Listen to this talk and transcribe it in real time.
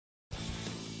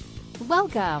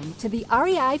Welcome to the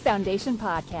REI Foundation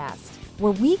Podcast,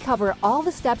 where we cover all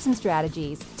the steps and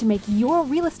strategies to make your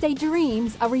real estate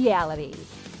dreams a reality.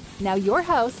 Now your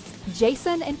hosts,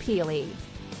 Jason and Peely.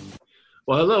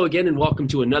 Well, hello again, and welcome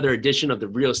to another edition of the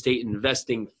Real Estate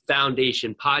Investing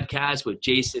Foundation Podcast with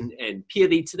Jason and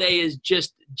Peely. Today is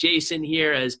just Jason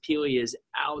here, as Peely is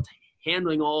out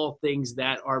handling all things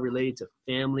that are related to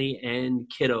family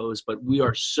and kiddos. But we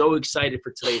are so excited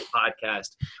for today's podcast.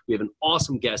 We have an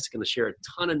awesome guest going to share a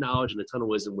ton of knowledge and a ton of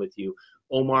wisdom with you,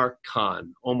 Omar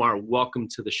Khan. Omar, welcome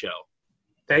to the show.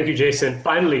 Thank you, Jason.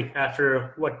 Finally,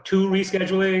 after two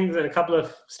reschedulings and a couple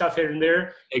of stuff here and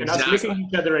there, and us missing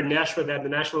each other at Nashville at the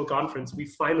national conference, we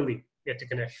finally get to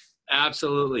connect.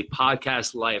 Absolutely.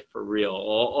 Podcast life for real.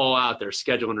 All out there,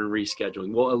 scheduling and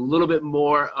rescheduling. Well, a little bit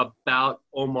more about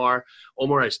Omar.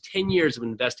 Omar has 10 years of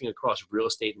investing across real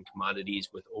estate and commodities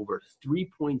with over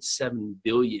 $3.7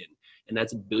 billion. And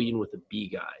that's a billion with a B,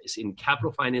 guys, in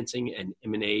capital financing and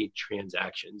M&A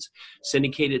transactions,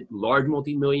 syndicated large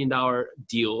multi-million-dollar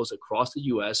deals across the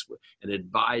U.S. and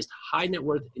advised high net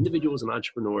worth individuals and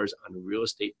entrepreneurs on real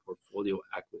estate portfolio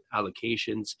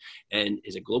allocations, and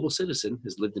is a global citizen,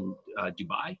 has lived in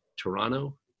Dubai,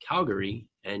 Toronto, Calgary,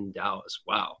 and Dallas.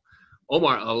 Wow.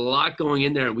 Omar, a lot going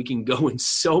in there, and we can go in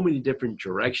so many different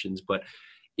directions, but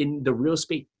in the real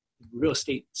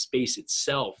estate space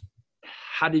itself,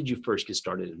 how did you first get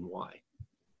started and why?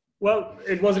 Well,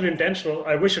 it wasn't intentional.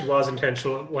 I wish it was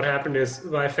intentional. What happened is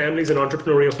my family's an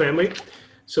entrepreneurial family.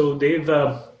 So they've,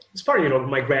 it's part of,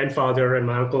 my grandfather and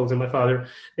my uncles and my father,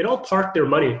 they'd all parked their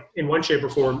money in one shape or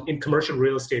form in commercial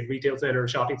real estate, retail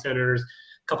centers, shopping centers,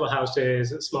 a couple of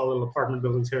houses, small little apartment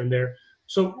buildings here and there.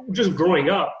 So just growing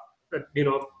up, at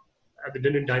the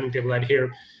dinner dining table, I'd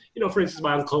hear, for instance,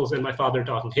 my uncles and my father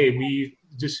talking, hey,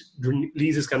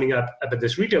 lease is coming up at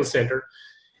this retail center.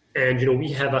 And, we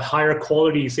have a higher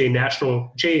quality, say,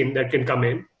 national chain that can come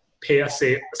in, pay us,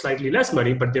 say, slightly less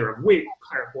money, but they're a way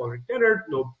higher quality tenant,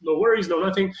 no worries, no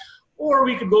nothing. Or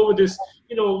we could go with this,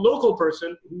 local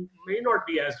person who may not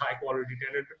be as high quality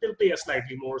tenant, but they'll pay us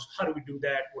slightly more. So how do we do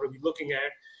that? What are we looking at?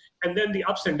 And then the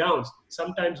ups and downs,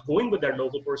 sometimes going with that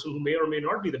local person who may or may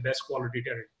not be the best quality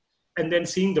tenant, and then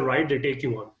seeing the ride they take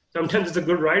you on. Sometimes it's a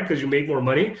good ride because you make more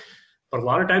money, but a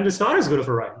lot of times it's not as good of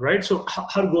a ride, right? So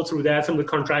how to go through that, some of the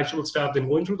contractual stuff, then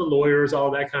going through the lawyers,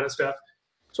 all that kind of stuff.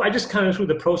 So I just kind of, through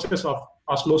the process of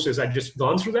osmosis, I've just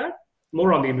gone through that,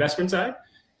 more on the investment side.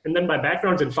 And then my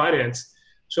background's in finance.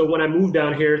 So when I moved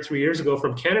down here 3 years ago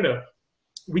from Canada,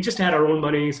 we just had our own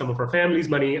money, some of our family's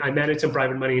money. I managed some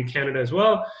private money in Canada as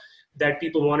well that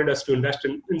people wanted us to invest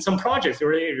in some projects. They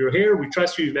were, hey, you're here, we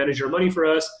trust you, you manage your money for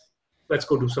us, let's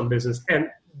go do some business. And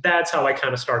that's how I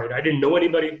kind of started. I didn't know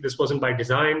anybody. This wasn't by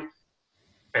design.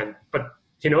 But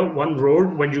one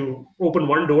road, when you open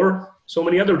one door, so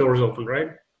many other doors open, right?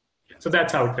 So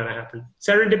that's how it kind of happened.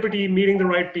 Serendipity, meeting the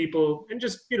right people, and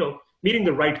just, meeting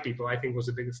the right people, I think was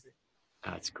the biggest thing.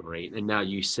 That's great. And now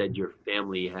you said your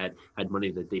family had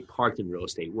money that they parked in real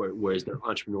estate, whereas their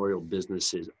entrepreneurial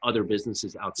businesses, other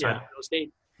businesses outside of real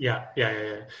estate. Yeah.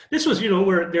 This was,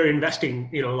 where they're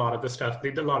investing, a lot of the stuff. They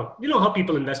did a lot of, how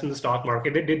people invest in the stock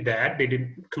market. They did that. They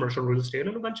did commercial real estate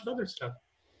and a bunch of other stuff.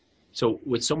 So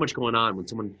with so much going on, when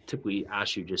someone typically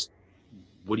asks you just,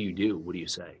 what do you do? What do you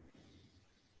say?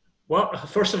 Well,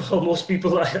 first of all, most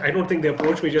people, I don't think they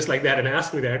approach me just like that and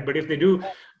ask me that. But if they do,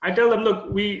 I tell them,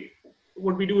 look,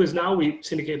 what we do is now we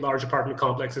syndicate large apartment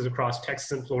complexes across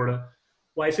Texas and Florida.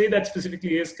 Why I say that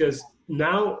specifically is because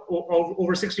now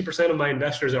over 60% of my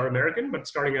investors are American, but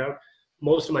starting out,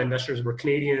 most of my investors were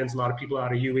Canadians, a lot of people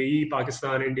out of UAE,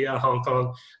 Pakistan, India, Hong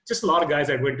Kong, just a lot of guys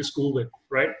I went to school with,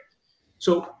 right?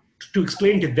 So to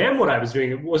explain to them what I was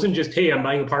doing, it wasn't just, hey, I'm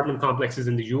buying apartment complexes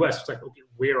in the US. It's like, okay,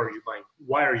 where are you buying?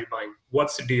 Why are you buying?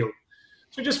 What's the deal?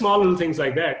 So just small little things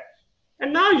like that.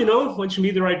 And now, once you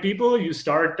meet the right people, you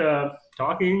start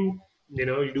talking,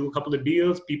 you do a couple of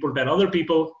deals, people bet other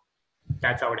people.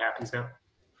 That's how it happens now.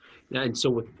 Yeah, and so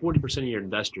with 40% of your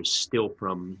investors still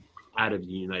from out of the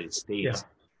United States,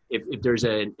 if there's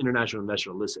an international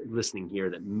investor listening here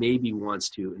that maybe wants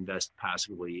to invest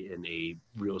passively in a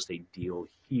real estate deal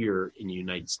here in the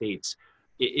United States,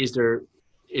 is there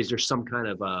some kind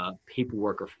of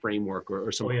paperwork or framework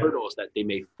or some hurdles that they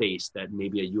may face that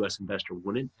maybe a U.S. investor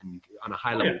wouldn't, and on a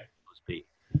high level, those be?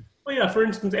 Well, yeah, for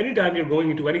instance, anytime you're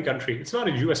going into any country, it's not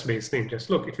a US-based thing.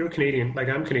 Just look, if you're Canadian, like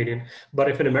I'm Canadian, but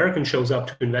if an American shows up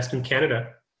to invest in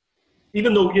Canada,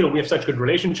 even though, we have such good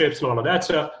relationships and all of that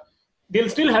stuff, they'll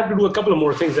still have to do a couple of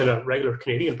more things than a regular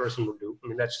Canadian person would do. I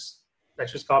mean, that's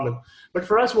just common. But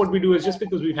for us, what we do is, just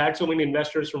because we've had so many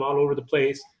investors from all over the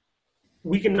place,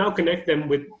 we can now connect them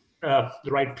with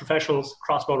the right professionals,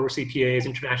 cross-border CPAs,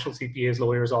 international CPAs,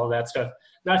 lawyers, all that stuff.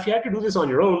 Now, if you had to do this on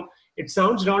your own, it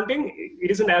sounds daunting.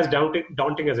 It isn't as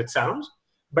daunting as it sounds.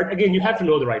 But again, you have to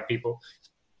know the right people.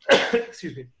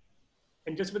 Excuse me.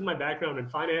 And just with my background in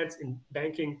finance, in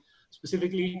banking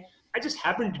specifically, I just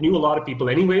happened to knew a lot of people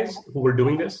anyways who were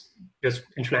doing this just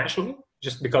internationally,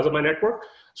 just because of my network.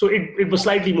 So it was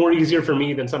slightly more easier for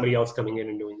me than somebody else coming in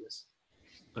and doing this.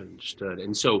 Understood.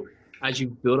 And so as you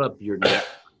build up your network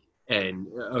and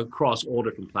across all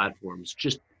different platforms,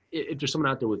 just if there's someone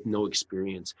out there with no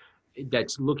experience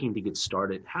that's looking to get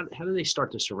started, how do they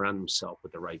start to surround themselves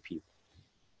with the right people?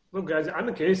 Look, guys, I'm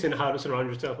a case in how to surround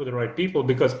yourself with the right people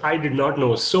because I did not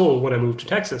know a soul when I moved to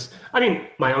Texas. I mean,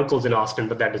 my uncle's in Austin,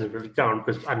 but that doesn't really count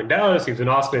because I'm in Dallas, he's in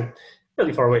Austin,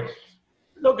 really far away.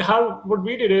 Look, what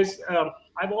we did is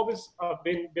I've always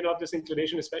been of this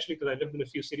inclination, especially because I lived in a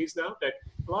few cities now, that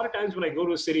a lot of times when I go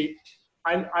to a city,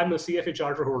 I'm a CFA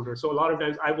charter holder. So a lot of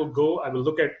times I will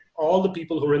look at all the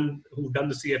people who've done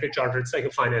the CFA charter. It's like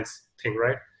a finance thing,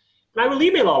 right? And I will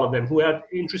email all of them who have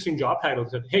interesting job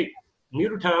titles and, hey, new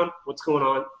to town, what's going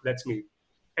on? Let's meet.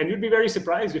 And you'd be very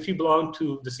surprised if you belong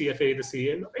to the CFA, the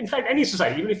CA, in fact, any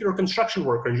society, even if you're a construction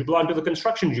worker and you belong to the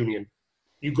construction union,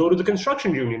 you go to the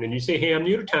construction union and you say, hey, I'm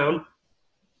new to town,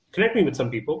 connect me with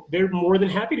some people. They're more than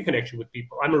happy to connect you with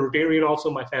people. I'm a Rotarian also.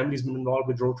 My family's been involved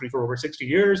with Rotary for over 60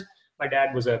 years. My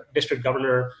dad was a district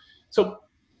governor. So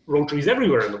Rotary's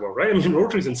everywhere in the world, right? I mean,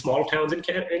 Rotary's in small towns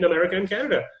in America and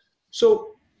Canada.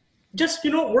 So just,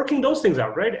 working those things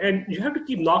out, right? And you have to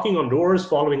keep knocking on doors,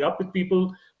 following up with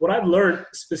people. What I've learned,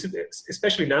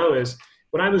 especially now, is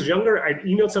when I was younger, I'd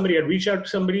email somebody, I'd reach out to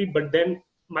somebody, but then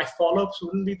my follow-ups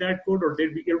wouldn't be that good or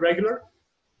they'd be irregular.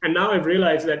 And now I've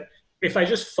realized that if I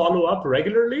just follow up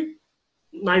regularly,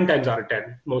 9 times out of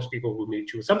 10, most people will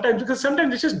meet you. Sometimes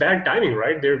it's just bad timing,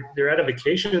 right? They're at a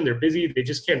vacation and they're busy. They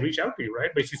just can't reach out to you, right?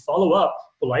 But if you follow up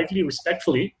politely,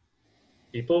 respectfully,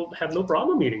 people have no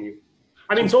problem meeting you.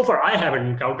 I mean, so far I haven't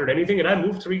encountered anything, and I've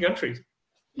moved 3 countries.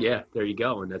 Yeah, there you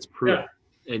go, and that's proof.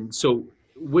 Yeah. And so,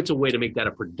 what's a way to make that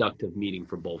a productive meeting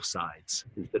for both sides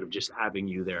instead of just having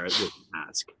you there with the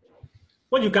task?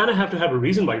 Well, you kind of have to have a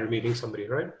reason why you're meeting somebody,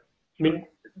 right? I mean,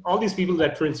 all these people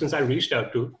that, for instance, I reached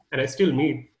out to and I still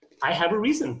meet, I have a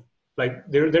reason. Like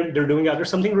they're doing either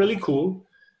something really cool,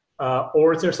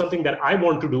 or is there something that I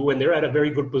want to do and they're at a very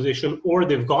good position, or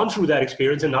they've gone through that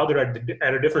experience and now they're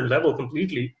at a different level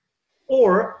completely.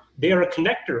 Or they are a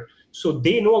connector. So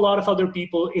they know a lot of other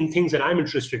people in things that I'm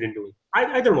interested in doing.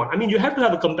 Either one. I mean, you have to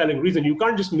have a compelling reason. You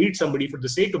can't just meet somebody for the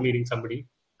sake of meeting somebody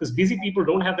because busy people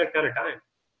don't have that kind of time.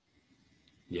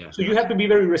 Yeah. So you have to be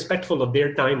very respectful of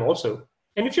their time also.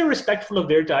 And if you're respectful of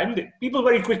their time, people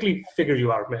very quickly figure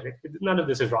you out, man. None of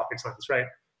this is rocket science, right?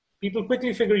 People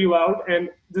quickly figure you out. And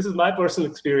this is my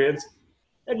personal experience.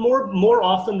 And more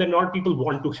often than not, people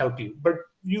want to help you. But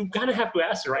you kind of have to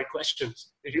ask the right questions.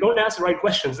 If you don't ask the right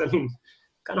questions, I mean,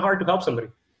 kind of hard to help somebody.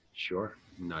 Sure.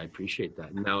 No, I appreciate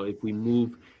that. Now, if we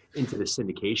move into the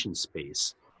syndication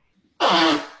space,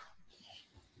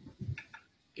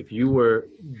 if you were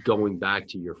going back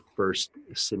to your first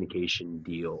syndication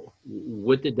deal,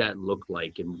 what did that look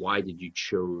like, and why did you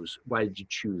choose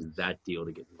that deal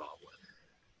to get involved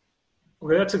with?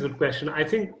 Okay, that's a good question. I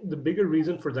think the bigger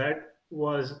reason for that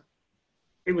was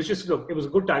it was a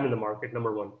good time in the market,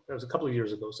 number one. That was a couple of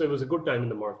years ago. So it was a good time in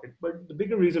the market. But the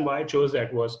bigger reason why I chose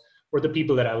that were the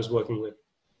people that I was working with.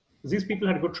 Because these people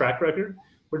had a good track record.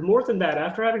 But more than that,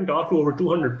 after having talked to over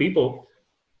 200 people,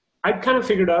 I kind of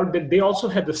figured out that they also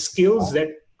had the skills that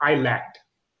I lacked.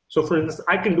 So for instance,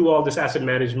 I can do all this asset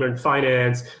management,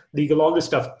 finance, legal, all this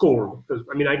stuff cold. Because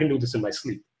I mean, I can do this in my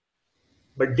sleep.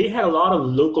 But they had a lot of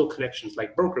local connections,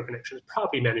 like broker connections,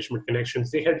 property management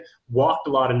connections. They had walked a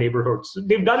lot of neighborhoods.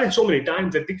 They've done it so many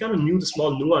times that they kind of knew the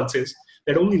small nuances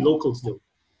that only locals knew,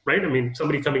 right? I mean,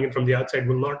 somebody coming in from the outside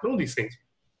will not know these things.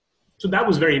 So that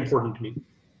was very important to me,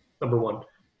 number one.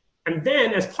 And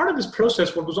then as part of this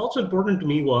process, what was also important to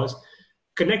me was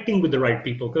connecting with the right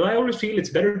people. Because I always feel it's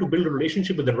better to build a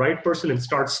relationship with the right person and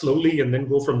start slowly and then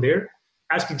go from there,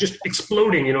 as to just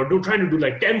exploding, trying to do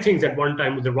like 10 things at one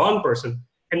time with the wrong person,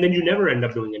 and then you never end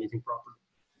up doing anything properly.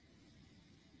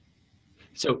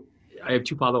 So I have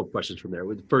 2 follow-up questions from there.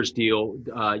 With the first deal,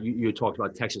 you talked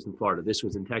about Texas and Florida. This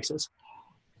was in Texas?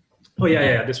 Oh,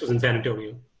 yeah. This was in San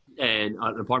Antonio. And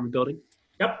an apartment building?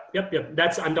 Yep.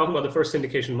 I'm talking about the first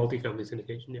syndication, multifamily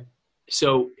syndication, yeah.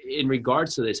 So in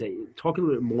regards to this, talk a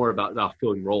little bit more about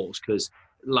filling roles, because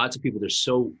lots of people, they're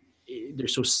so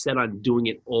set on doing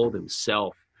it all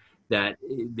themselves that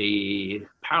they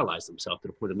paralyze themselves to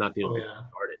the point of not being able to get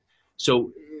started.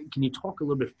 So can you talk a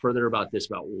little bit further about this,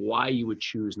 about why you would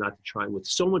choose not to try, with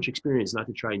so much experience, not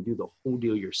to try and do the whole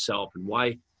deal yourself, and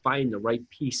why find the right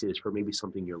pieces for maybe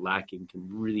something you're lacking can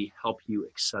really help you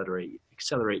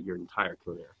accelerate your entire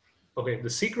career? Okay, the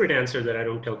secret answer that I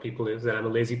don't tell people is that I'm a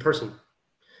lazy person.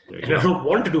 And I don't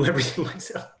want to do everything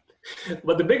myself.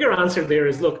 But the bigger answer there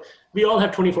is, look, we all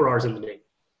have 24 hours in the day,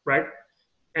 right?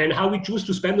 And how we choose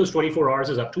to spend those 24 hours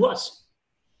is up to us.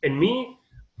 And me,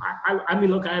 I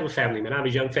mean, look, I have a family, man. I have a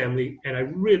young family, and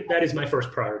that is my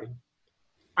first priority.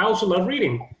 I also love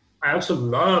reading. I also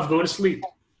love going to sleep,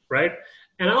 right?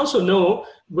 And I also know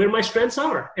where my strengths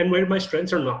are and where my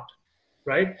strengths are not,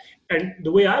 right? And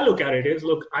the way I look at it is,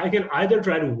 look, I can either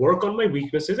try to work on my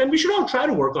weaknesses, and we should all try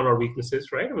to work on our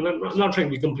weaknesses, right? I mean, I'm not trying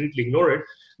to completely ignore it.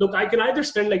 Look, I can either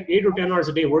spend like 8 or 10 hours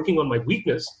a day working on my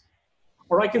weakness,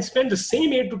 or I can spend the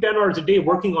same 8 to 10 hours a day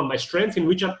working on my strengths, in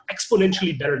which I'm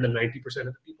exponentially better than 90% of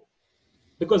the people.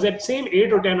 Because that same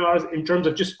 8 or 10 hours in terms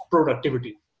of just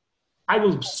productivity, I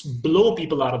will blow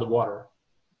people out of the water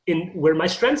in where my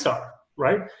strengths are,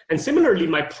 right? And similarly,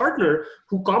 my partner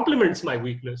who complements my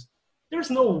weakness,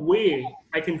 there's no way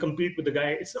I can compete with the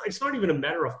guy. It's not even a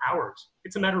matter of hours.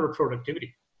 It's a matter of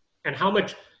productivity. And how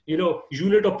much,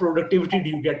 unit of productivity do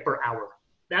you get per hour?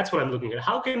 That's what I'm looking at.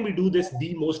 How can we do this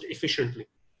the most efficiently?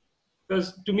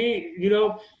 Because to me,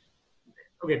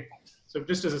 okay, so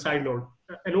just as a side note,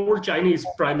 an old Chinese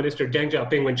Prime Minister, Deng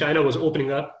Xiaoping, when China was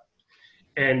opening up,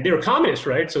 and they're communists,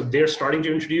 right? So they're starting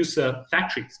to introduce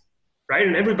factories, right?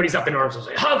 And everybody's up in arms and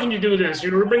saying, how can you do this?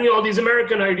 We're bringing all these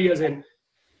American ideas in.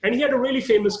 And he had a really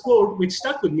famous quote, which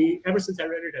stuck with me ever since I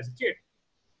read it as a kid.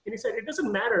 And he said, it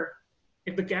doesn't matter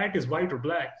if the cat is white or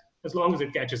black, as long as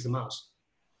it catches the mouse,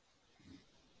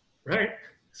 right?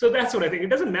 So that's what I think. It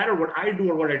doesn't matter what I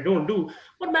do or what I don't do.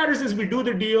 What matters is we do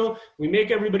the deal, we make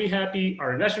everybody happy,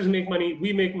 our investors make money,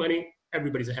 we make money,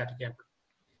 everybody's a happy camper.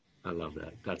 I love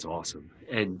that. That's awesome.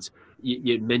 And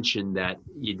you mentioned that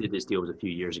you did this deal a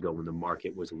few years ago when the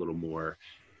market was a little more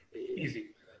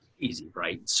easy,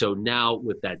 right? So now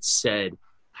with that said,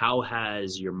 how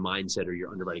has your mindset or your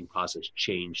underwriting process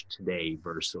changed today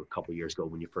versus a couple of years ago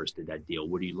when you first did that deal?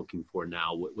 What are you looking for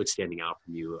now? What's standing out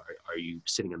from you? Are you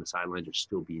sitting on the sidelines or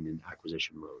still being in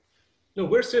acquisition mode? No,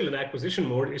 we're still in acquisition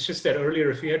mode. It's just that earlier,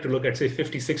 if we had to look at, say,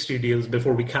 50, 60 deals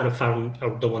before we kind of found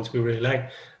out the ones we really like,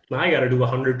 now I got to do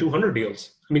 100, 200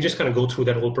 deals. I mean, just kind of go through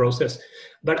that whole process.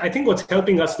 But I think what's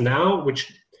helping us now,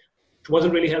 which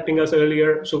wasn't really helping us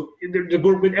earlier, so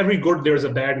with every good, there's a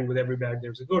bad, and with every bad,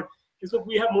 there's a good, is that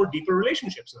we have more deeper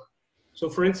relationships now. So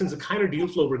for instance, the kind of deal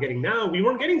flow we're getting now, we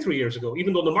weren't getting 3 years ago,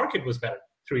 even though the market was better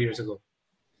 3 years ago.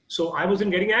 So I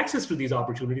wasn't getting access to these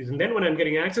opportunities. And then when I'm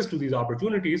getting access to these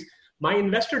opportunities, my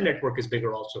investor network is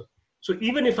bigger also. So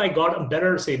even if I got a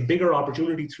better, say, bigger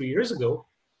opportunity 3 years ago,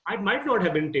 I might not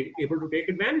have been able to take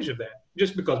advantage of that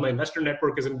just because my investor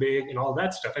network isn't big and all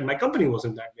that stuff. And my company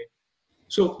wasn't that big.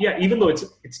 So yeah, even though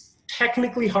it's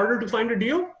technically harder to find a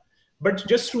deal, but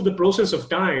just through the process of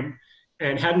time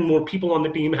and having more people on the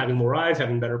team, having more eyes,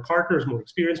 having better partners, more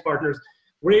experienced partners,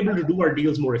 we're able to do our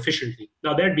deals more efficiently.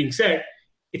 Now, that being said,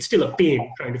 it's still a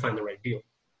pain trying to find the right deal.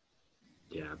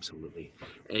 Yeah, absolutely.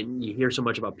 And you hear so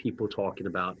much about people talking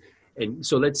about, and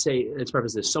so let's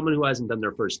preface this, someone who hasn't done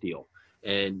their first deal,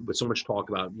 and with so much talk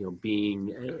about,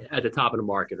 being at the top of the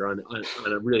market or on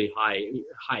a really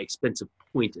high expensive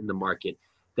point in the market,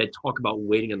 that talk about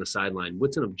waiting on the sideline.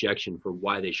 What's an objection for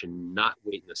why they should not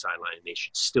wait in the sideline and they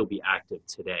should still be active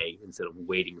today instead of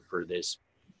waiting for this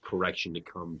correction to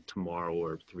come tomorrow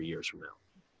or 3 years from now?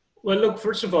 Well, look,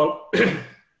 first of all,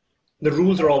 the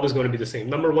rules are always going to be the same.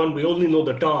 Number one, we only know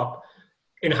the top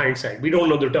in hindsight. We don't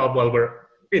know the top while we're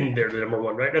in there, the number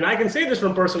one, right? And I can say this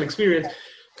from personal experience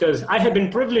because I have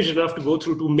been privileged enough to go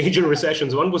through 2 major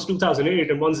recessions. One was 2008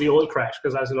 and one's the oil crash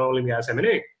because I was in oil and gas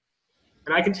M&A.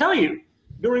 And I can tell you,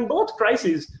 during both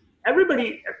crises,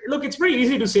 everybody, look, it's very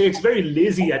easy to say, it's very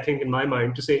lazy, I think, in my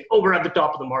mind, to say, oh, we're at the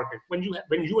top of the market. When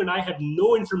you and I have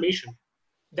no information,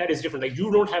 that is different. Like,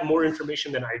 you don't have more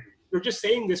information than I do. You're just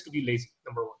saying this to be lazy,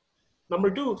 number one.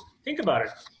 Number two, think about it.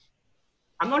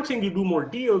 I'm not saying you do more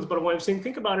deals, but what I'm saying,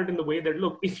 think about it in the way that,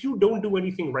 look, if you don't do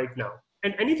anything right now,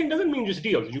 and anything doesn't mean just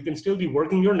deals. You can still be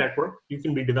working your network. You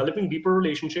can be developing deeper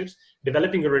relationships,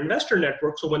 developing your investor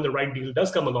network. So when the right deal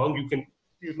does come along, you can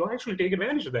actually take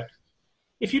advantage of that.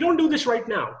 If you don't do this right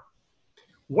now,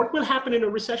 what will happen in a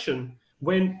recession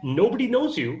when nobody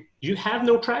knows you, you have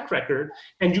no track record,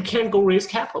 and you can't go raise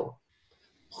capital?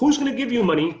 Who's going to give you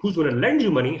money? Who's going to lend you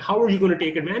money? How are you going to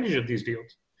take advantage of these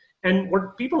deals? And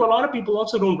what a lot of people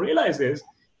also don't realize is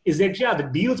that, yeah, the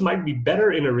deals might be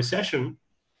better in a recession,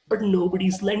 but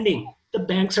nobody's lending. The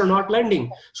banks are not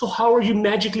lending. So how are you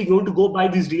magically going to go buy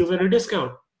these deals at a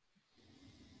discount?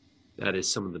 That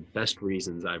is some of the best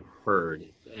reasons I've heard.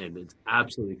 And it's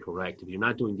absolutely correct. If you're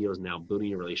not doing deals now, building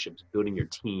your relationships, building your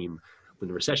team, when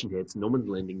the recession hits, no one's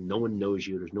lending, no one knows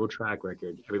you, there's no track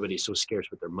record, everybody's so scarce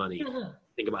with their money. Yeah.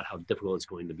 Think about how difficult it's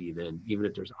going to be then, even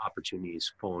if there's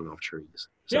opportunities falling off trees.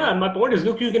 So, yeah, and my point is,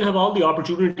 look, you can have all the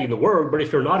opportunity in the world, but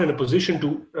if you're not in a position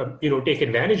to, take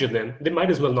advantage of them, they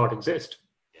might as well not exist.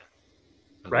 Yeah.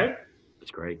 Right? That's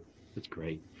great. That's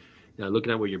great. Now,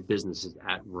 looking at where your business is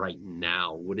at right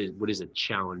now, what is a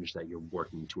challenge that you're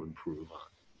working to improve on?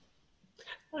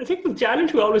 I think the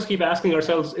challenge we always keep asking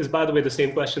ourselves is, by the way, the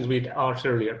same questions we asked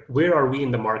earlier. Where are we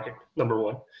in the market, number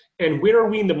one? And where are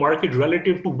we in the market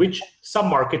relative to which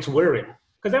sub-markets we're in?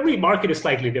 Because every market is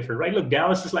slightly different, right? Look,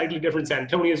 Dallas is slightly different, San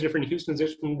Antonio is different, Houston's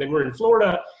different, then we're in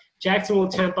Florida, Jacksonville,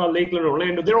 Tampa, Lakeland,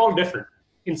 Orlando. They're all different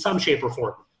in some shape or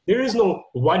form. There is no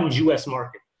one US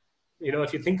market,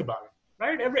 if you think about it,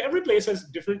 right? Every place has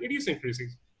different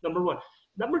idiosyncrasies, number one.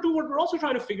 Number two, what we're also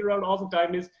trying to figure out all the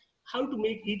time is how to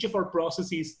make each of our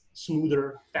processes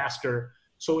smoother, faster.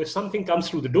 So if something comes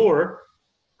through the door,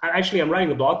 I'm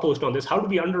writing a blog post on this. How do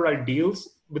we underwrite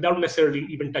deals without necessarily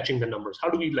even touching the numbers? How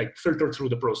do we filter through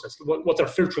the process? What's our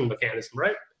filtering mechanism,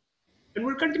 right? And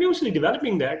we're continuously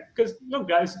developing that because, look,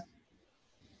 guys,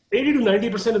 80 to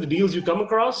 90% of the deals you come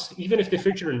across, even if they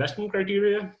fit your investment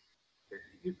criteria,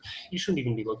 you shouldn't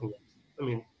even be looking at. I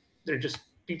mean,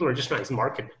 people are just trying to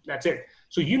market it. That's it.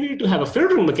 So you need to have a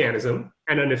filtering mechanism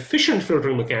and an efficient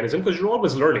filtering mechanism because you're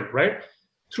always learning, right?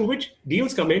 Through which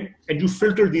deals come in and you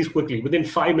filter these quickly within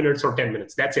 5 minutes or 10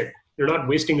 minutes. That's it. You're not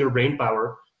wasting your brain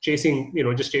power chasing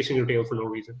your tail for no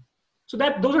reason. So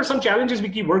those are some challenges we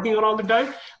keep working on all the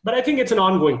time. But I think it's an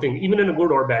ongoing thing, even in a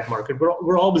good or bad market.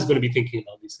 We're always going to be thinking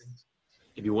about these things.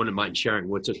 If you wouldn't mind sharing,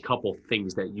 what's a couple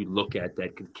things that you look at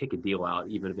that could kick a deal out,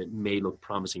 even if it may look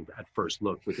promising at first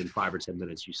look, within 5 or 10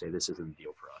 minutes, you say this isn't a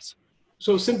deal for us?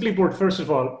 So simply put, first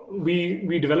of all,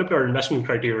 we developed our investment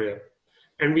criteria.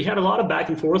 And we had a lot of back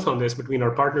and forth on this between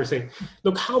our partners saying,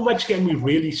 look, how much can we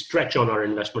really stretch on our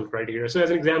investment criteria? So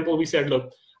as an example, we said, look,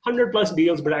 100 plus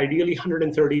deals, but ideally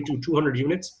 130 to 200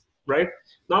 units, right?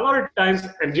 Now, a lot of times,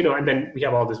 and then we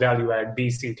have all this value add,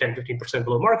 BC, 10, 15%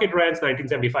 below market rents,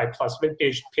 1975 plus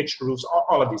vintage, pitched roofs,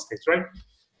 all of these things, right?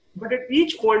 But at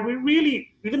each point, we really,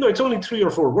 even though it's only 3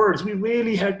 or 4 words, we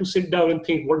really had to sit down and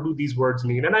think, what do these words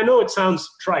mean? And I know it sounds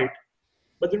trite,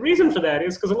 but the reason for that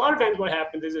is because a lot of times what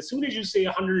happens is as soon as you say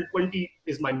 120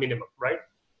 is my minimum, right?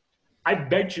 I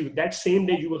bet you that same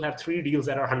day you will have 3 deals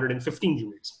that are 115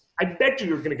 units. I bet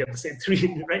you're going to get the same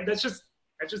 3, right? I just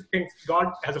think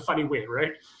God has a funny way,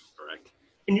 right? Correct.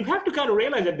 And you have to kind of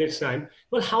realize at this time,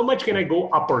 well, how much can I go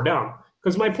up or down?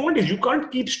 Because my point is you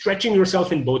can't keep stretching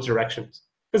yourself in both directions.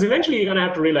 Because eventually you're going to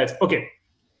have to realize, okay,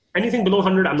 anything below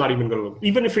 100, I'm not even going to look.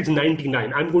 Even if it's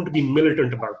 99, I'm going to be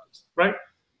militant about this, right?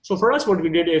 So for us, what we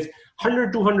did is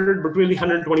 100, 200, but really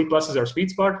 120 plus is our sweet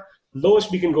spot.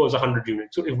 Lowest we can go is 100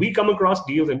 units. So if we come across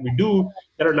deals, and we do,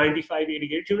 that are 95,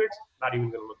 88 units, not even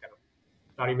going to look at them.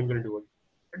 Not even going to do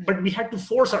it. But we had to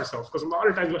force ourselves because a lot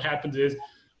of times what happens is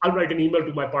I'll write an email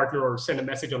to my partner or send a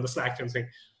message on the Slack and saying,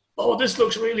 oh, this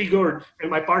looks really good. And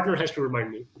my partner has to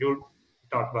remind me, dude,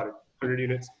 talk about it. 100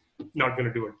 units, not going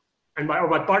to do it. And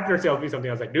my partner tells me something.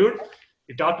 I was like, dude,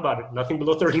 you talked about it. Nothing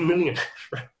below 30 million.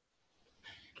 Right?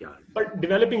 But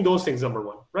developing those things, number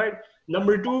one, right?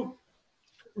 Number two,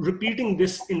 repeating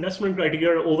this investment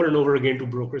criteria over and over again to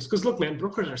brokers. Because look, man,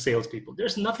 brokers are salespeople.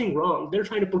 There's nothing wrong. They're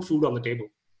trying to put food on the table,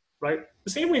 right? The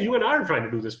same way you and I are trying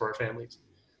to do this for our families.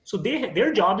 So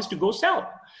their job is to go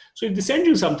sell. So if they send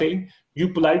you something,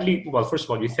 you politely, well, first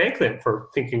of all, you thank them for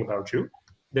thinking about you.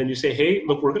 Then you say, hey,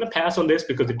 look, we're going to pass on this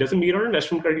because it doesn't meet our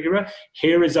investment criteria.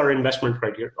 Here is our investment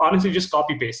criteria. Honestly, just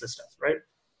copy paste this stuff, right?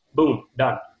 Boom,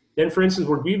 done. Then, for instance,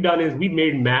 what we've done is we've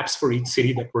made maps for each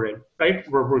city that we're in, right?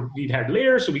 We've had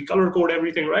layers, so we color code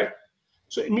everything, right?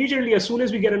 So immediately, as soon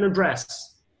as we get an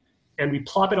address and we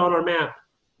plop it on our map,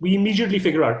 we immediately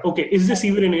figure out, okay, is this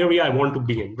even an area I want to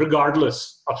be in,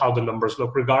 regardless of how the numbers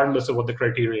look, regardless of what the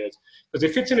criteria is? Because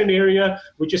if it's in an area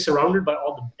which is surrounded by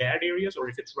all the bad areas, or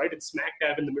if it's right in smack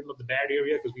dab in the middle of the bad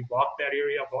area because we walked that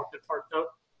area, walked that part out,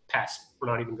 pass. We're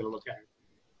not even going to look at it.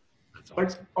 Awesome.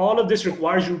 But all of this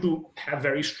requires you to have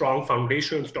very strong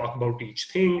foundations, talk about each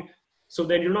thing, so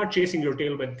then you're not chasing your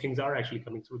tail when things are actually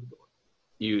coming through the door.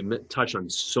 You touch on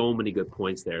so many good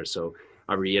points there. So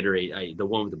I reiterate, the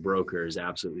one with the broker is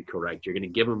absolutely correct. You're going to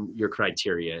give them your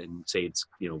criteria and say it's,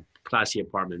 Class C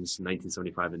apartments,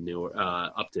 1975 and newer,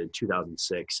 up to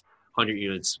 2006, 100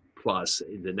 units plus.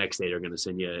 The next day they're going to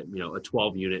send you, a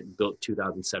 12 unit built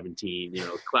 2017,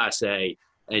 Class A,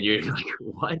 And you're like,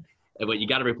 what? But you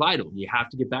got to reply to them. You have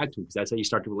to get back to them because that's how you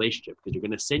start the relationship. Because they're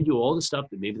going to send you all the stuff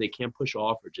that maybe they can't push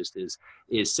off or just is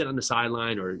sit on the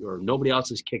sideline or nobody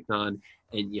else is kicked on.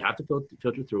 And you have to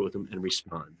filter through with them and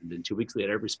respond. And then 2 weeks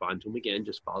later, respond to them again.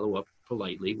 Just follow up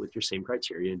politely with your same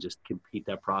criteria and just complete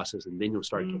that process. And then you'll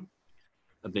start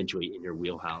eventually in your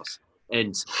wheelhouse.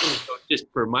 And so just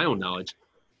for my own knowledge,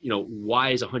 why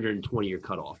is 120 your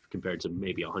cutoff compared to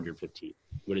maybe 115?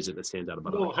 What is it that stands out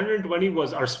about it? 120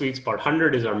 was our sweet spot.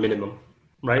 100 is our minimum,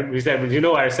 right? We said,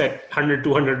 I said 100,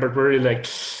 200, but we're really like,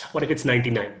 what if it's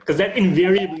 99? Because that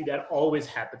invariably, that always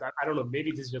happens. I don't know,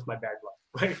 maybe this is just my bad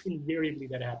luck, right? Invariably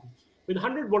that happens. With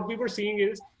 100, what we were seeing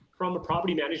is from a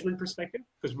property management perspective,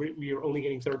 because we are only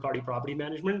getting third-party property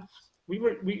management,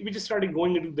 we just started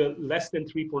going into the less than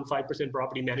 3.5%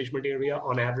 property management area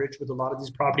on average with a lot of these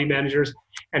property managers,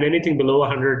 and anything below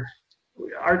 100,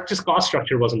 our just cost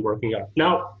structure wasn't working out.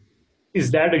 Now,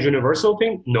 is that a universal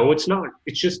thing? No, it's not.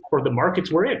 It's just for the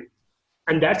markets we're in.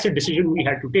 And that's a decision we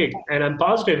had to take. And I'm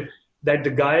positive that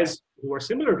the guys who are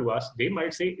similar to us, they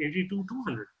might say 82,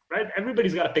 200, right?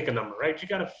 Everybody's got to pick a number, right? You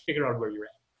got to figure out where you're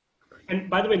at. And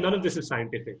by the way, none of this is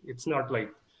scientific. It's not like,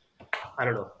 I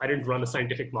don't know. I didn't run a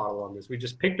scientific model on this. We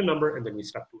just picked a number and then we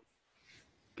stuck to it.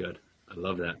 Good. I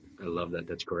love that.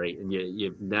 That's great. And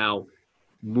you've now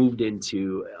moved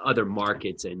into other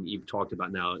markets, and you've talked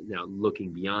about now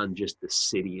looking beyond just the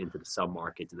city into the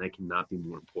sub-markets, and that cannot be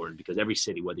more important because every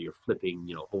city, whether you're flipping,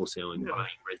 wholesaling,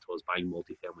 buying rentals, buying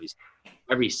multifamilies,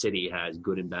 every city has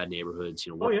good and bad neighborhoods,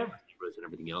 neighborhoods and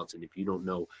everything else. And if you don't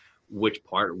know which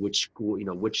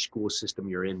school system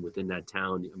you're in within that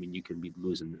town, I mean, you can be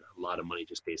losing a lot of money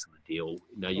just based on the deal.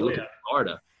 Now you look at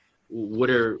Florida,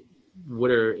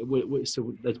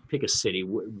 so let's pick a city.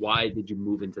 Why did you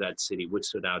move into that city? What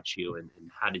stood out to you, and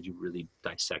how did you really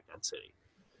dissect that city?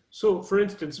 So for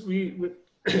instance, we're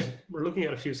looking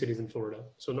at a few cities in Florida.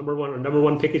 So number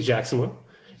one pick is Jacksonville.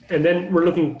 And then we're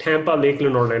looking Tampa,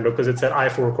 Lakeland, Orlando, because it's that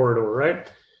I-4 corridor, right?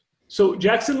 So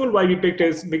Jacksonville, why we picked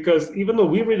is because even though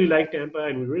we really like Tampa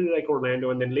and we really like Orlando,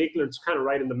 and then Lakeland's kind of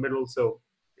right in the middle, so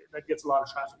that gets a lot of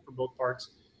traffic from both parts.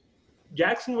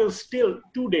 Jacksonville still,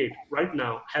 to date, right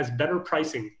now, has better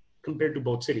pricing compared to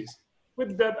both cities.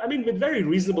 With very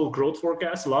reasonable growth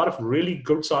forecasts, a lot of really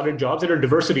good, solid jobs, and a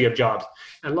diversity of jobs.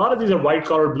 And a lot of these are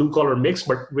white-collar, blue-collar mixed,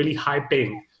 but really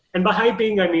high-paying. And by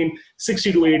high-paying, I mean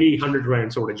 60 to 80, 100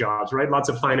 grand sort of jobs, right? Lots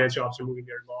of finance jobs are moving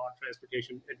there, law,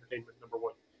 transportation, entertainment, number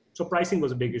one. So pricing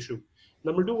was a big issue.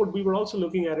 Number two, what we were also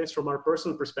looking at is from our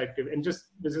personal perspective, and just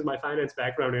this is my finance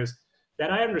background, is that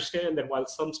I understand that while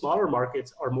some smaller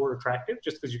markets are more attractive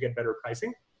just because you get better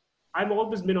pricing, I've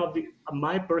always been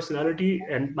my personality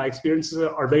and my experiences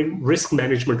are very risk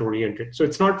management oriented. So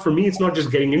it's not, for me, it's not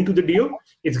just getting into the deal,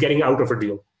 it's getting out of a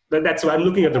deal. That's why I'm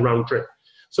looking at the round trip.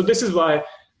 So this is why,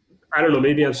 I don't know,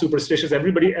 maybe I'm superstitious.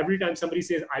 Every time somebody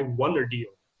says, I won a deal,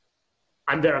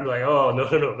 I'm like, oh,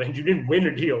 no, man, you didn't win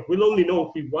a deal. We'll only know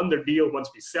if we won the deal once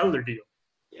we sell the deal.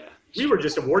 Yeah, we were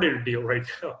just awarded a deal right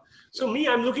now. So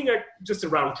I'm looking at just a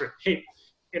round trip. Hey,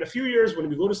 in a few years, when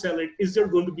we go to sell it, is there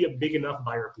going to be a big enough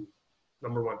buyer pool?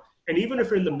 Number one. And even if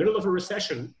we're in the middle of a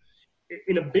recession,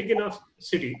 in a big enough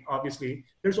city, obviously,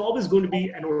 there's always going to be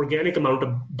an organic amount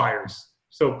of buyers.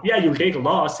 So yeah, you'll take a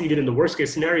loss, even in the worst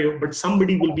case scenario, but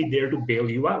somebody will be there to bail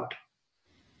you out.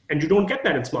 And you don't get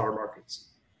that in smaller markets.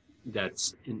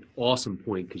 That's an awesome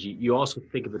point, because you also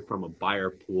think of it from a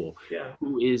buyer pool. Yeah.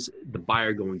 Who is the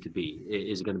buyer going to be?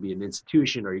 Is it going to be an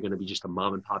institution, or are you going to be just a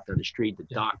mom and pop down the street, the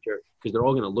doctor? Because they're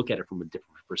all going to look at it from a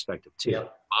different perspective too. Yeah.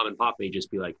 Mom and pop may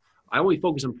just be like, I only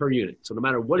focus on per unit. So no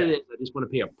matter what it is, I just want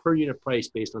to pay a per unit price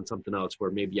based on something else, where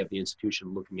maybe you have the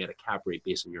institution looking at a cap rate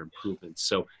based on your improvements.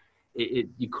 So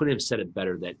you couldn't have said it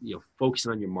better, that,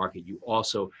 focusing on your market, you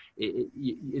also,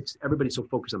 it's everybody's so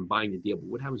focused on buying the deal, but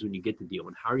what happens when you get the deal,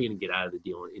 and how are you going to get out of the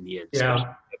deal in the end, especially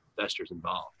with investors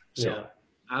involved? So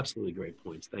absolutely great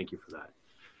points. Thank you for that.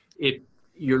 If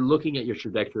you're looking at your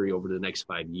trajectory over the next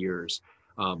 5 years,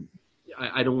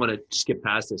 I don't want to skip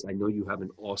past this. I know you have an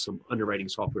awesome underwriting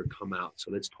software come out,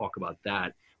 so let's talk about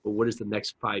that. But what does the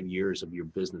next 5 years of your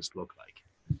business look like?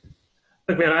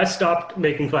 Look, man, I stopped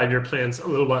making 5-year plans a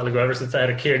little while ago, ever since I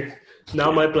had a kid.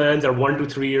 Now my plans are 1 to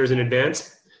 3 years in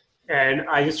advance. And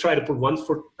I just try to put one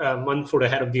foot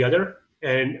ahead of the other.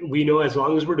 And we know, as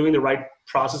long as we're doing the right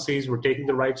processes, we're taking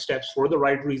the right steps for the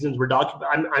right reasons,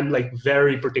 I'm like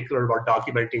very particular about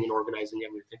documenting and organizing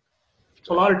everything.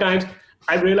 So a lot of times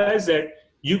I realize that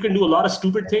you can do a lot of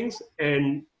stupid things,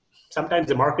 and sometimes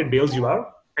the market bails you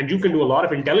out, and you can do a lot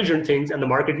of intelligent things and the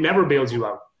market never bails you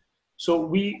out. So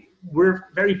we're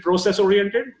very process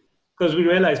oriented, because we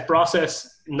realize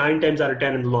process 9 times out of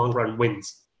 10 in the long run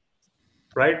wins.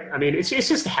 right? I mean, it's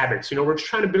just habits. We're just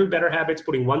trying to build better habits,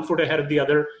 putting one foot ahead of the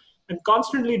other, and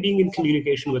constantly being in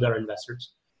communication with our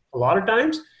investors. A lot of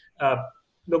times,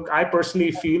 look, I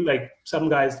personally feel like some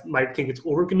guys might think it's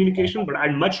over communication, but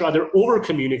I'd much rather over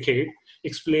communicate,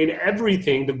 explain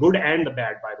everything, the good and the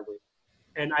bad, by the way.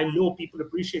 And I know people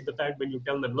appreciate the fact when you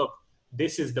tell them, look,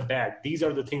 this is the bad. These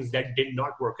are the things that did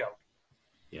not work out.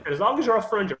 Yeah. And as long as you're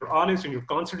upfront, you're honest, and you're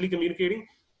constantly communicating,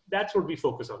 that's what we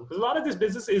focus on. Because a lot of this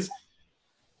business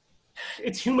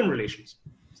it's human relations.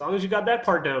 As long as you got that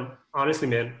part down, honestly,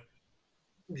 man,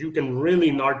 you can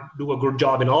really not do a good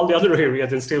job in all the other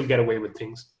areas and still get away with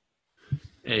things.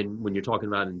 And when you're talking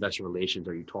about investor relations,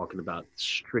 are you talking about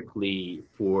strictly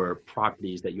for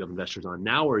properties that you have investors on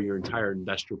now, or your entire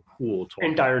investor pool?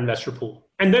 Entire investor pool.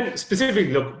 And then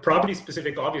specifically, look, property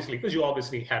specific, obviously, because you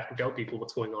obviously have to tell people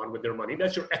what's going on with their money.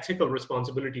 That's your ethical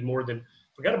responsibility more than,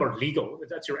 forget about legal.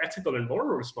 That's your ethical and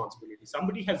moral responsibility.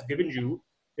 Somebody has given you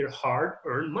their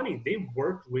hard-earned money. They've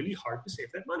worked really hard to save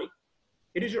that money.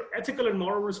 It is your ethical and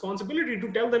moral responsibility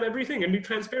to tell them everything and be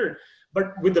transparent.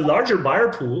 But with the larger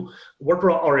buyer pool,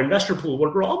 or investor pool,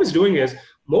 what we're always doing is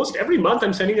every month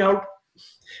I'm sending out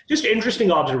just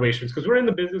interesting observations, because we're in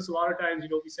the business a lot of times,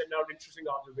 we send out interesting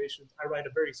observations. I write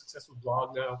a very successful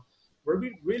blog now where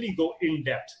we really go in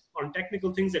depth on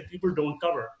technical things that people don't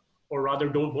cover, or rather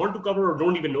don't want to cover or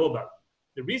don't even know about.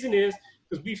 The reason is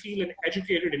because we feel an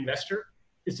educated investor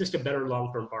is just a better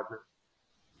long-term partner.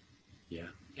 Yeah.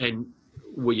 And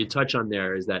what you touch on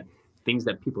there is that things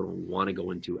that people don't want to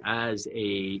go into as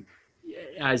the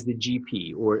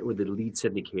GP or the lead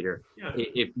syndicator. Yeah.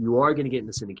 If you are going to get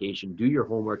into syndication, do your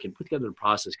homework and put together a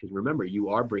process. Because remember, you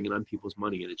are bringing on people's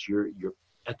money, and it's your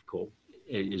ethical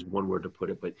is one word to put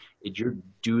it, but it's your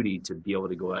duty to be able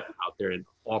to go out there and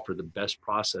offer the best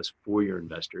process for your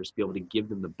investors, be able to give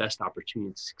them the best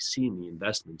opportunity to succeed in the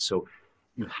investment. So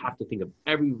you have to think of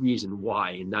every reason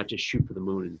why, and not just shoot for the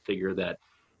moon and figure that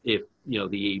if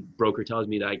the broker tells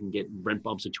me that I can get rent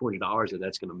bumps of $200,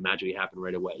 that's going to magically happen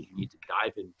right away. You need to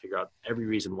dive in and figure out every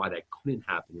reason why that couldn't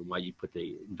happen and why you put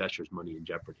the investors' money in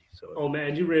jeopardy. So, oh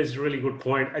man, you raised a really good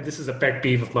point. This is a pet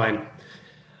peeve of mine.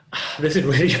 This is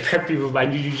really a pet peeve of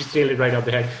mine. You just nailed it right out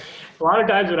the head. A lot of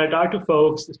times when I talk to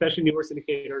folks, especially newer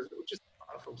syndicators, just a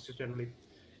lot of folks just generally,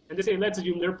 and they say, let's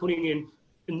assume they're putting in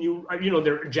a new,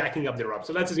 they're jacking up their RUBS.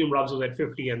 So let's assume RUBS was at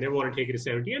 50 and they want to take it to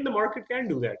 70, and the market can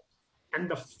do that. And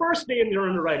the first day in their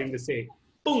underwriting, they say,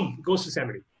 boom, it goes to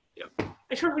 70. Yep.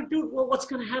 I sure, dude, well, what's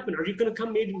going to happen? Are you going to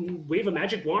come maybe wave a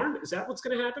magic wand? Is that what's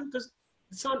going to happen? Because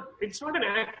it's not an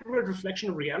accurate reflection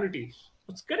of reality.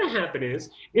 What's going to happen is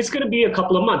it's going to be a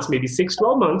couple of months, maybe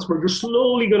 6-12 months, where you're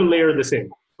slowly going to layer this in,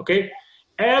 okay?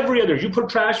 Every other, you put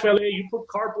trash valet, you put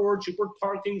carports, you put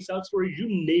parking, self-storage, you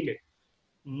name it.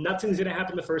 Nothing's going to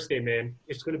happen the first day, man.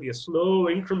 It's going to be a slow,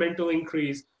 incremental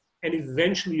increase, and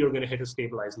eventually you're going to hit a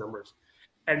stabilized numbers.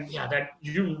 And yeah, that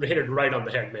you hit it right on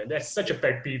the head, man. That's such a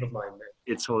pet peeve of mine, man.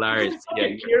 It's hilarious. It's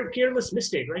like a careless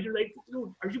mistake, right? You're like,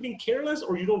 dude, are you being careless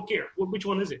or you don't care? Which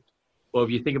one is it? Well, if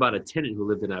you think about a tenant who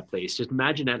lived in that place, just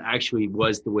imagine that actually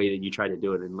was the way that you tried to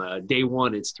do it. And day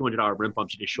one, it's $200 rent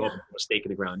bumps. You just show up and put a stake in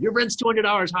the ground. Your rent's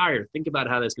 $200 higher. Think about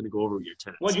how that's going to go over with your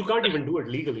tenants. Well, you can't even do it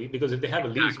legally, because if they have a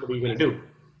lease, what are you going to do?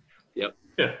 Yep.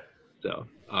 Yeah. So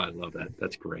I love that.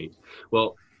 That's great.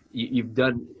 Well, you've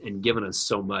done and given us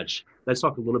so much. Let's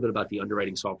talk a little bit about the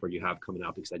underwriting software you have coming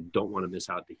out, because I don't want to miss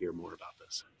out to hear more about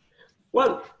this.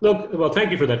 Well,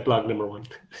 thank you for that plug, number one.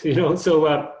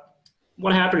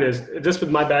 What happened is, just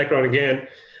with my background again,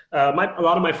 a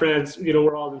lot of my friends,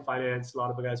 we're all in finance. A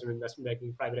lot of the guys are in investment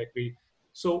banking, private equity.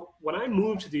 So when I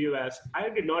moved to the US, I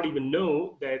did not even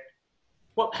know that,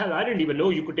 I didn't even know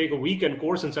you could take a weekend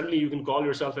course and suddenly you can call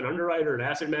yourself an underwriter, an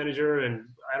asset manager, and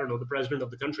I don't know, the president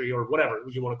of the country or whatever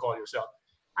you want to call yourself.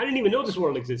 I didn't even know this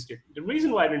world existed. The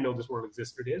reason why I didn't know this world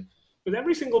existed is because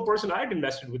every single person I had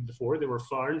invested with before, they were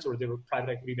funds or they were private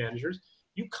equity managers,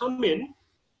 you come in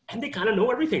and they kind of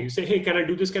know everything. You say, hey, can I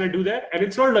do this? Can I do that? And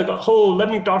it's not like, let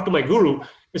me talk to my guru.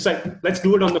 It's like, let's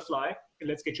do it on the fly and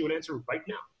let's get you an answer right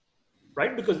now,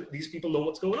 right? Because these people know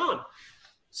what's going on.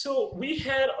 So we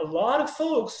had a lot of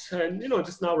folks, and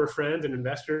just now we're friends and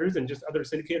investors and just other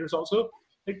syndicators also,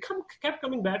 they kept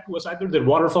coming back to us. Either their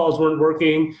waterfalls weren't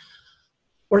working,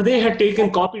 or they had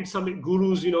copied some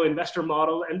guru's, investor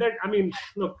model. And that,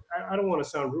 look, I don't want to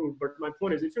sound rude, but my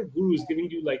point is, if your guru is giving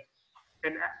you like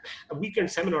a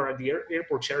weekend seminar at the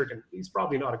airport Sheraton, he's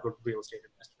probably not a good real estate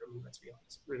investor. Let's be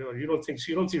honest.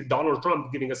 You don't see Donald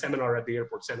Trump giving a seminar at the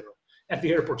airport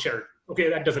Sheraton. Okay,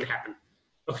 that doesn't happen.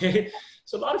 Okay,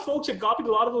 so a lot of folks had copied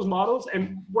a lot of those models,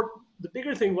 and what the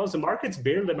bigger thing was the market's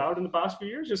bailed them out in the past few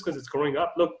years just because it's growing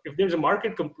up. Look, if there's a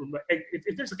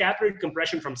if there's a cap rate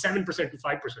compression from 7% to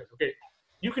 5%, okay,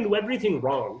 you can do everything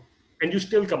wrong and you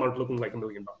still come out looking like $1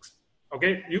 million.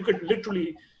 Okay, you could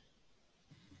literally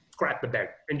crack the bed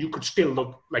and you could still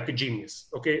look like a genius.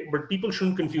 Okay, but people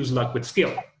shouldn't confuse luck with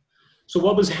skill. So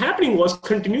what was happening was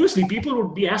continuously people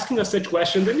would be asking us such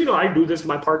questions, and I do this,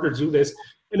 my partners do this,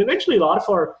 and eventually a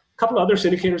couple of other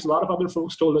syndicators, a lot of other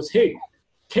folks told us, hey,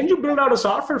 can you build out a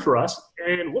software for us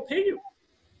and we'll pay you?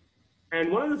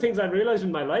 And one of the things I realized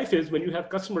in my life is when you have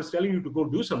customers telling you to go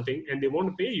do something and they want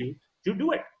to pay you, you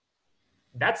do it.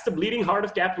 That's the bleeding heart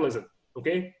of capitalism,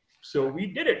 okay? So we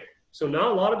did it. So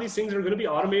now a lot of these things are going to be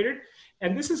automated.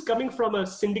 And this is coming from a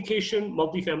syndication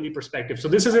multifamily perspective. So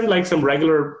this isn't like some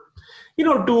regular,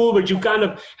 tool, but you kind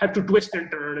of have to twist and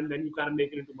turn and then you kind of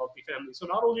make it into multifamily. So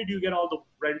not only do you get all the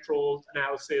rent roll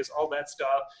analysis, all that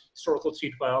stuff, historical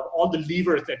C12, all the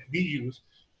levers that we use,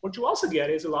 what you also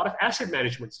get is a lot of asset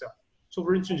management stuff. So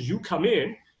for instance, you come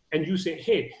in and you say,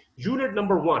 hey, unit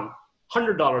number 1,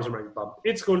 $100 a rent bump.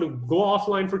 It's going to go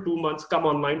offline for 2 months, come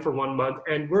online for 1 month,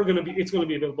 and it's going to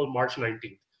be available March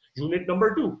 19th. Unit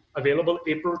number 2, available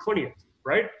April 20th,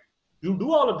 right? You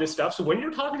do all of this stuff. So when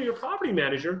you're talking to your property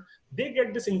manager, they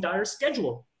get this entire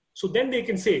schedule. So then they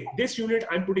can say, this unit,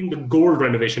 I'm putting the gold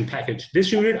renovation package.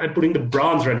 This unit, I'm putting the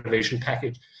bronze renovation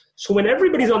package. So when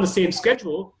everybody's on the same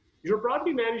schedule, your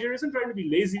property manager isn't trying to be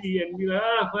lazy and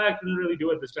I couldn't really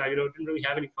do it this time. Didn't really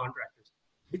have any contractors.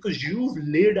 Because you've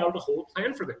laid out a whole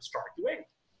plan for them, start to end.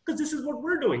 Because this is what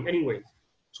we're doing anyway.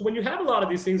 So when you have a lot of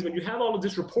these things, when you have all of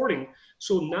this reporting,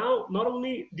 so now not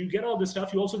only do you get all this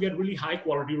stuff, you also get really high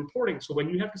quality reporting. So when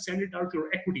you have to send it out to your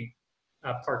equity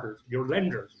partners, your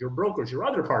lenders, your brokers, your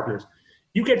other partners,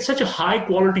 you get such a high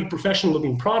quality professional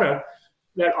looking product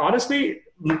that honestly,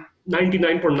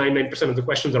 99.99% of the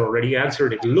questions are already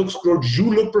answered. It looks good,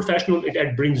 you look professional,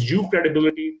 it brings you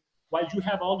credibility, while you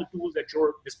have all the tools at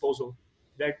your disposal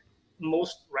that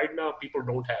most right now people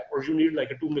don't have, or you need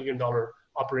like a $2 million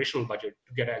operational budget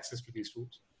to get access to these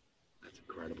tools. That's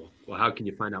incredible. Well, how can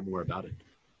you find out more about it?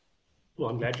 Well,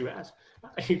 I'm glad you asked.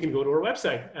 You can go to our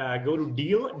website. Go to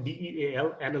Deal,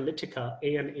 D-E-A-L, Analytica,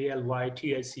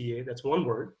 A-N-A-L-Y-T-I-C-A, that's one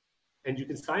word, and you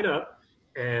can sign up,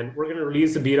 and we're going to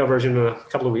release the beta version in a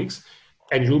couple of weeks,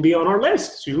 and you'll be on our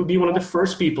list. So you'll be one of the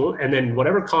first people, and then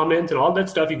whatever comment and all that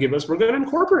stuff you give us, we're going to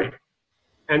incorporate.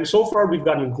 And so far, we've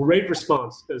gotten great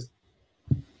response because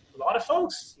a lot of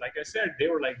folks, like I said, they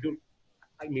were like, dude,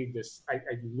 I need this. I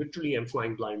literally am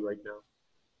flying blind right now.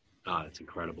 Ah, that's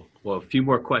incredible. Well, a few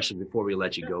more questions before we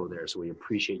let you go there. So we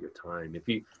appreciate your time. If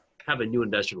you have a new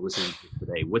investor listening to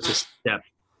today, what's a step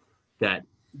that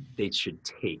they should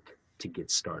take to get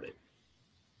started?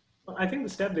 Well, I think the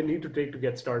step they need to take to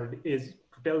get started is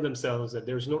to tell themselves that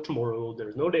there's no tomorrow,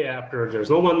 there's no day after, there's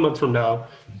no 1 month from now.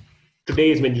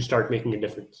 Today is when you start making a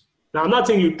difference. Now, I'm not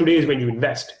saying today is when you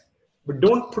invest, but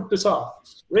don't put this off.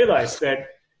 Realize that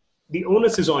the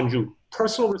onus is on you.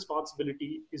 Personal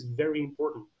responsibility is very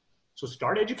important. So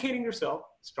start educating yourself,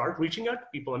 start reaching out to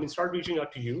people. Start reaching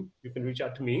out to you. You can reach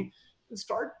out to me and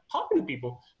start talking to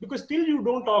people, because till you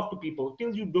don't talk to people,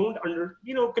 till you don't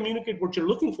communicate what you're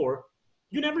looking for,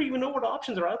 you never even know what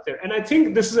options are out there. And I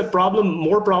think this is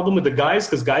more problem with the guys,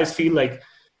 because guys feel like,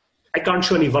 I can't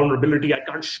show any vulnerability. I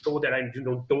can't show that I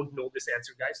don't know this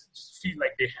answer. Guys just feel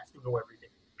like they have to know everything.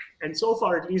 And so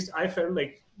far, at least, I felt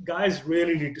like guys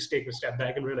really need to take a step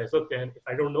back and realize, look, man, if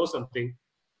I don't know something,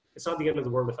 it's not the end of the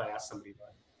world if I ask somebody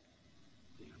about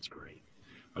it. That's great.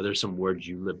 Are there some words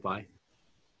you live by?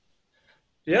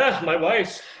 Yeah, my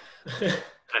wife's.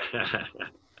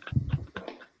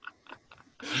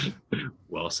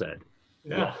 Well said.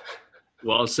 Yeah.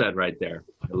 Well said right there.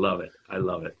 I love it. I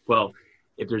love it. Well,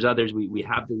 if there's others, we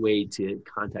have the way to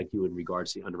contact you in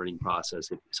regards to the underwriting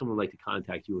process. If someone would like to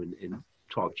contact you and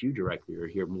talk to you directly or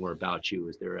hear more about you,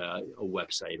 is there a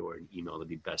website or an email that'd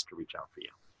be best to reach out for you?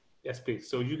 Yes, please.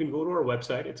 So you can go to our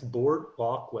website. It's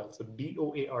BoardWalkWealth, so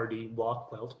BOARD,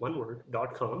 walkwealth, one word,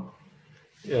 .com.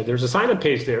 Yeah, there's a sign-up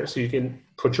page there, so you can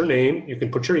put your name, you can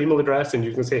put your email address, and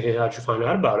you can say, hey, how'd you find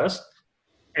out about us?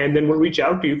 And then we'll reach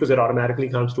out to you because it automatically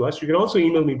comes to us. You can also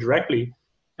email me directly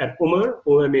at Omar,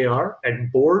 O-M-A-R,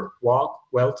 at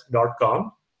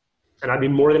boardwalkwealth.com. And I'd be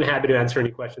more than happy to answer any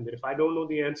questions. And if I don't know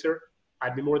the answer,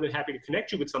 I'd be more than happy to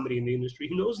connect you with somebody in the industry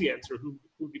who knows the answer, who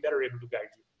would be better able to guide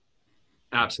you.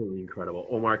 Absolutely incredible.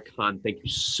 Omar Khan, thank you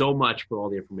so much for all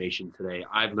the information today.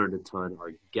 I've learned a ton.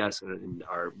 Our guests and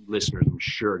our listeners, I'm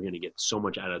sure, are going to get so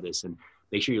much out of this. And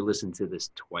make sure you listen to this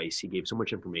twice. He gave so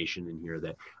much information in here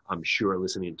that I'm sure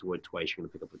listening to it twice, you're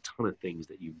going to pick up a ton of things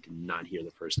that you did not hear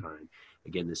the first time.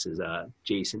 Again, this is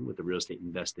Jason with the Real Estate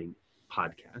Investing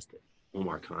podcast.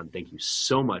 Omar Khan, thank you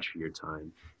so much for your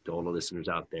time. To all the listeners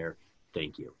out there,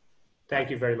 thank you.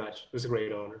 Thank you very much. It was a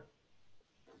great honor.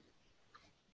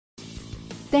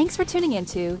 Thanks for tuning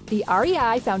into the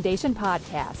REI Foundation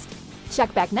podcast.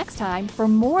 Check back next time for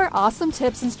more awesome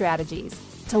tips and strategies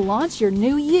to launch your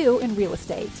new you in real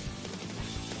estate.